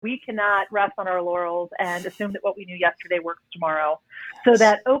We cannot rest on our laurels and assume that what we knew yesterday works tomorrow. So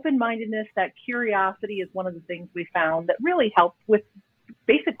that open-mindedness, that curiosity is one of the things we found that really helps with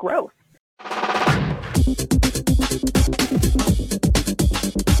basic growth.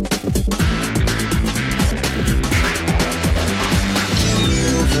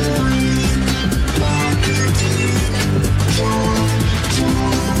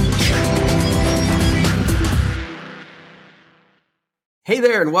 Hey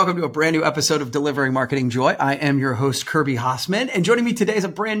there, and welcome to a brand new episode of Delivering Marketing Joy. I am your host, Kirby Hassman, and joining me today is a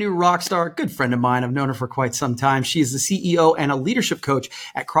brand new rock star, a good friend of mine. I've known her for quite some time. She is the CEO and a leadership coach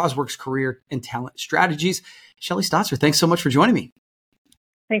at Crossworks Career and Talent Strategies. Shelly Stotzer, thanks so much for joining me.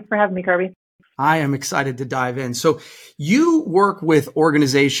 Thanks for having me, Kirby. I am excited to dive in. So you work with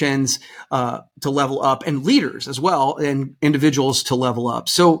organizations to level up and leaders as well, and individuals to level up.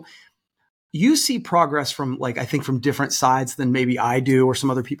 So you see progress from from different sides than maybe I do or some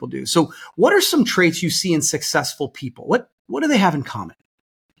other people do. So what are some traits you see in successful people? What do they have in common?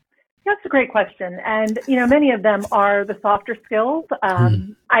 That's a great question. And, many of them are the softer skills.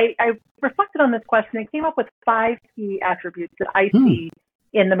 I reflected on this question and came up with 5 key attributes that I see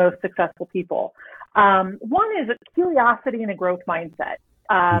in the most successful people. One is a curiosity and a growth mindset.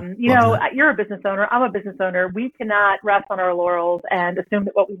 You're a business owner. I'm a business owner. We cannot rest on our laurels and assume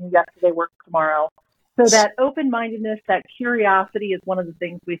that what we knew yesterday works tomorrow. So that open-mindedness, that curiosity is one of the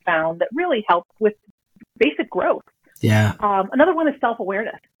things we found that really helps with basic growth. Yeah. Another one is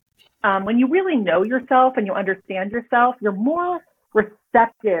self-awareness. When you really know yourself and you understand yourself, you're more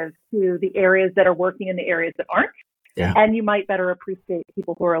receptive to the areas that are working and the areas that aren't. Yeah. And you might better appreciate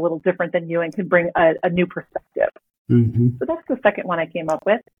people who are a little different than you and can bring a new perspective. Mm-hmm. So that's the second one I came up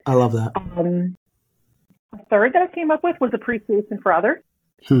with. I love that. A third that I came up with was appreciation for others.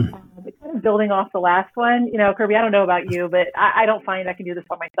 Kind of building off the last one, Kirby, I don't know about you, but I don't find I can do this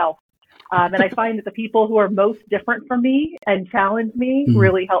by myself. And I find that the people who are most different from me and challenge me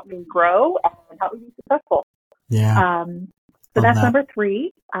really help me grow and help me be successful. Yeah. So that's number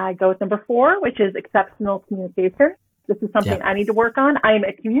 3. I go with number 4, which is exceptional communication. This is something I need to work on. I'm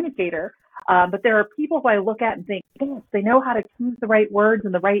a communicator. But there are people who I look at and think, gosh, they know how to choose the right words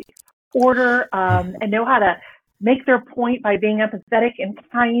in the right order, and know how to make their point by being empathetic and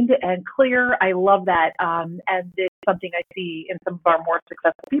kind and clear. I love that. And it's something I see in some of our more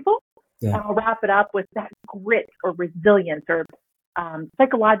successful people. Yeah. And I'll wrap it up with that grit or resilience or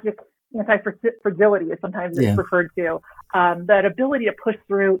psychological anti-fragility is sometimes it's referred to. That ability to push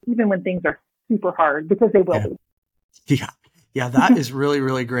through even when things are super hard, because they will be. Yeah, that is really,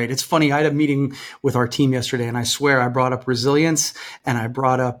 really great. It's funny. I had a meeting with our team yesterday, and I swear I brought up resilience and I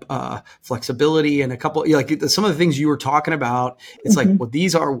brought up flexibility and a couple, some of the things you were talking about. It's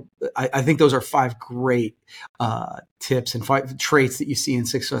these are, I think those are 5 great tips and 5 traits that you see in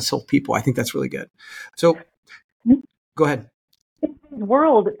successful people. I think that's really good. So go ahead. In today's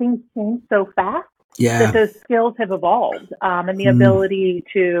world, things change so fast that those skills have evolved, and the ability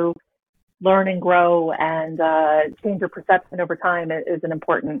to learn and grow and change your perception over time is an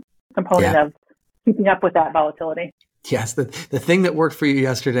important component of keeping up with that volatility. Yes, the thing that worked for you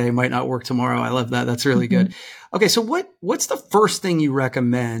yesterday might not work tomorrow. I love that. That's really good. Okay, so what's the first thing you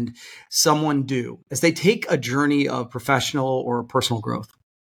recommend someone do as they take a journey of professional or personal growth?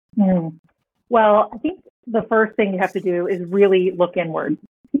 Well, I think the first thing you have to do is really look inward.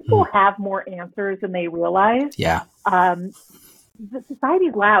 People have more answers than they realize. Yeah. The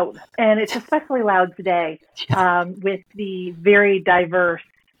society's loud, and it's especially loud today with the very diverse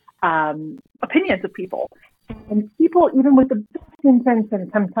opinions of people. And people, even with the best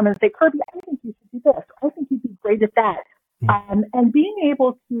intentions, come and say, Kirby, I think you should do this. I think you'd be great at that. And being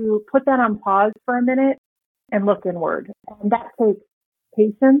able to put that on pause for a minute and look inward. And that takes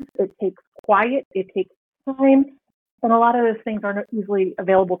patience. It takes quiet. It takes time. And a lot of those things aren't easily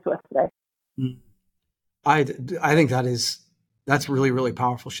available to us today. I think that's really, really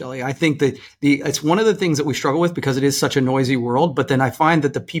powerful, Shelly. I think that it's one of the things that we struggle with because it is such a noisy world. But then I find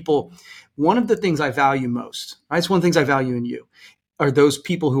that one of the things I value most, right? It's one of the things I value in you, are those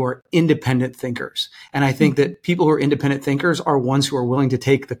people who are independent thinkers. And I think that people who are independent thinkers are ones who are willing to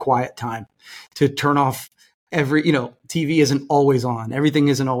take the quiet time to turn off TV isn't always on. Everything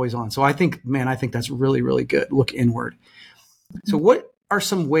isn't always on. So I think that's really, really good. Look inward. So what are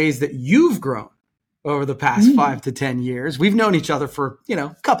some ways that you've grown over the past 5 to 10 years? We've known each other for,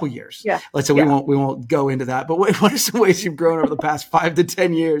 a couple years. Yeah. Let's say we won't go into that, but what are some ways you've grown over the past 5 to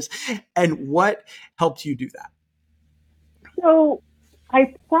 10 years, and what helped you do that? So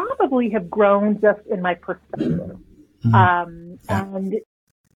I probably have grown just in my perspective. And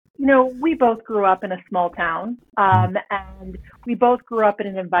we both grew up in a small town, and we both grew up in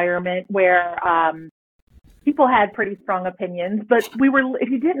an environment where people had pretty strong opinions, but if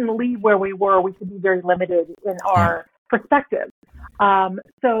you didn't leave where we were, we could be very limited in our perspective.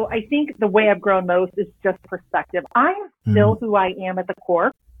 So I think the way I've grown most is just perspective. I am still who I am at the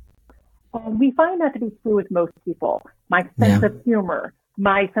core. And we find that to be true with most people. My sense of humor,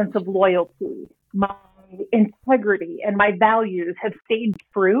 my sense of loyalty, my integrity, and my values have stayed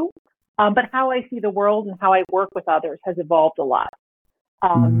true. But how I see the world and how I work with others has evolved a lot.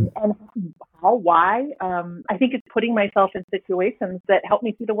 And why? I think it's putting myself in situations that help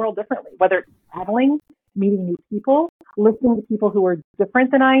me see the world differently, whether it's traveling, meeting new people, listening to people who are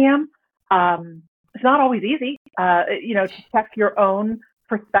different than I am. It's not always easy, to check your own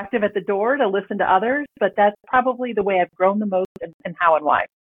perspective at the door to listen to others, but that's probably the way I've grown the most and how and why.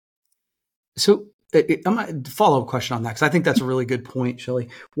 So I'm a follow-up question on that, because I think that's a really good point, Shelly.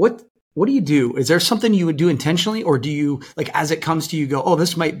 What do you do? Is there something you would do intentionally, or do you, like, as it comes to you, go, oh,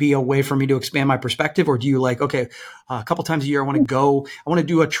 this might be a way for me to expand my perspective? Or do you okay, a couple times a year, I want to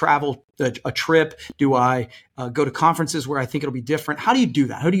do a trip. Do I go to conferences where I think it'll be different? How do you do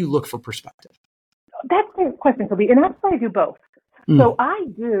that? How do you look for perspective? That's a great question, Kobe. And actually I do both. So I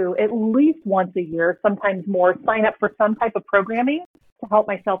do at least once a year, sometimes more, sign up for some type of programming to help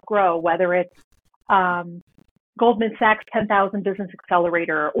myself grow, whether it's Goldman Sachs 10,000 Business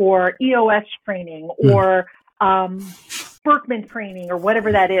Accelerator or EOS training or Berkman training or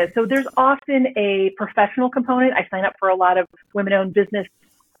whatever that is. So there's often a professional component. I sign up for a lot of women-owned business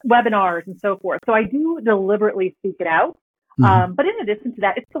webinars and so forth. So I do deliberately seek it out. But in addition to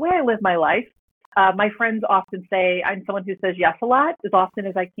that, it's the way I live my life. My friends often say I'm someone who says yes a lot, as often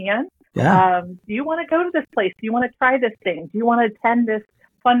as I can. Yeah. Do you want to go to this place? Do you want to try this thing? Do you want to attend this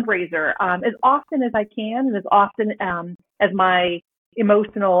fundraiser? As often as I can, and as often as my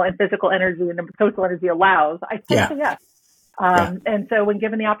emotional and physical energy and social energy allows, I tend to say yes. And so when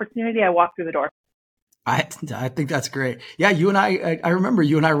given the opportunity, I walk through the door. I think that's great. Yeah, you and I remember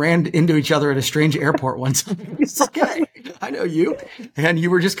you and I ran into each other at a strange airport once. It's like, hey, I know you. And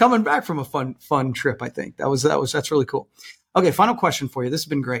you were just coming back from a fun trip, I think. That's really cool. Okay, final question for you. This has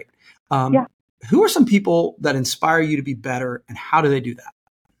been great. Who are some people that inspire you to be better, and how do they do that?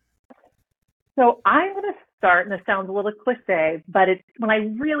 So I'm going to start, and this sounds a little cliche, but when I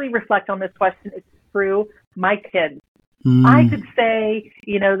really reflect on this question, it's true. My kids. I could say,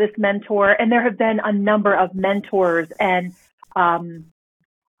 this mentor, and there have been a number of mentors and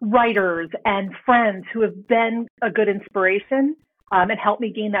writers and friends who have been a good inspiration and helped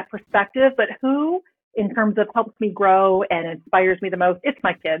me gain that perspective. But who, in terms of helps me grow and inspires me the most, it's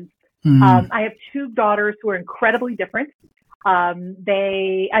my kids. I have two daughters who are incredibly different.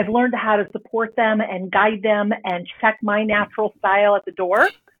 I've learned how to support them and guide them and check my natural style at the door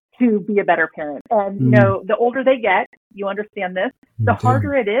to be a better parent. And, the older they get, you understand this, the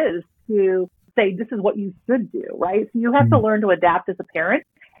harder it is to say, this is what you should do, right? So you have to learn to adapt as a parent.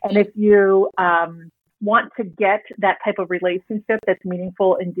 And if you want to get that type of relationship that's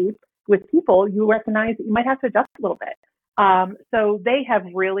meaningful and deep with people, you recognize that you might have to adjust a little bit. So they have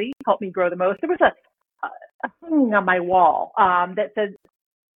really helped me grow the most. There was a thing on my wall that said,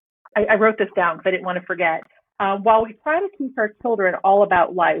 I wrote this down because I didn't want to forget. While we try to teach our children all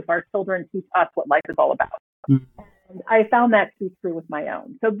about life, our children teach us what life is all about. And I found that to be true with my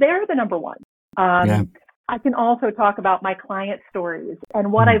own. So they're the number one. I can also talk about my client stories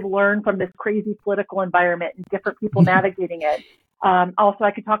and what I've learned from this crazy political environment and different people navigating it. Also, I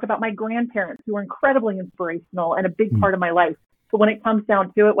could talk about my grandparents who were incredibly inspirational and a big part of my life. But when it comes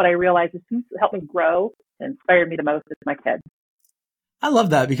down to it, what I realize is who's helped me grow and inspired me the most is my kids. I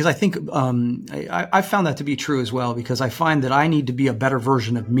love that, because I think I found that to be true as well, because I find that I need to be a better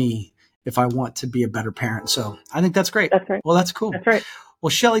version of me if I want to be a better parent. So I think that's great. That's right. Well, that's cool. That's right.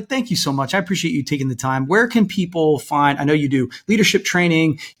 Well, Shelly, thank you so much. I appreciate you taking the time. Where can people find, I know you do leadership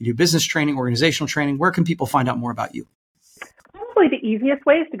training, you do business training, organizational training. Where can people find out more about you? Probably the easiest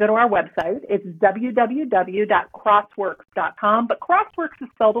way is to go to our website. It's www.crossworks.com, but Crossworks is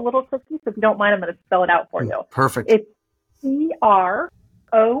spelled a little tricky, so if you don't mind, I'm going to spell it out for you. Perfect. It's CROSWORKS.com.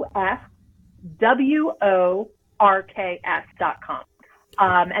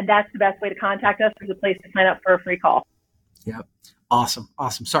 And that's the best way to contact us. There's a place to sign up for a free call. Yep. Awesome.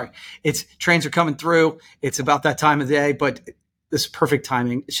 Sorry. Trains are coming through. It's about that time of day, but this is perfect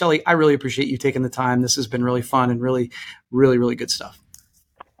timing. Shelly, I really appreciate you taking the time. This has been really fun and really, really, really good stuff.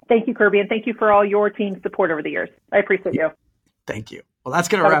 Thank you, Kirby. And thank you for all your team's support over the years. I appreciate you. Thank you. Well, that's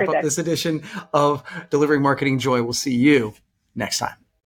going to wrap up this edition of Delivering Marketing Joy. We'll see you next time.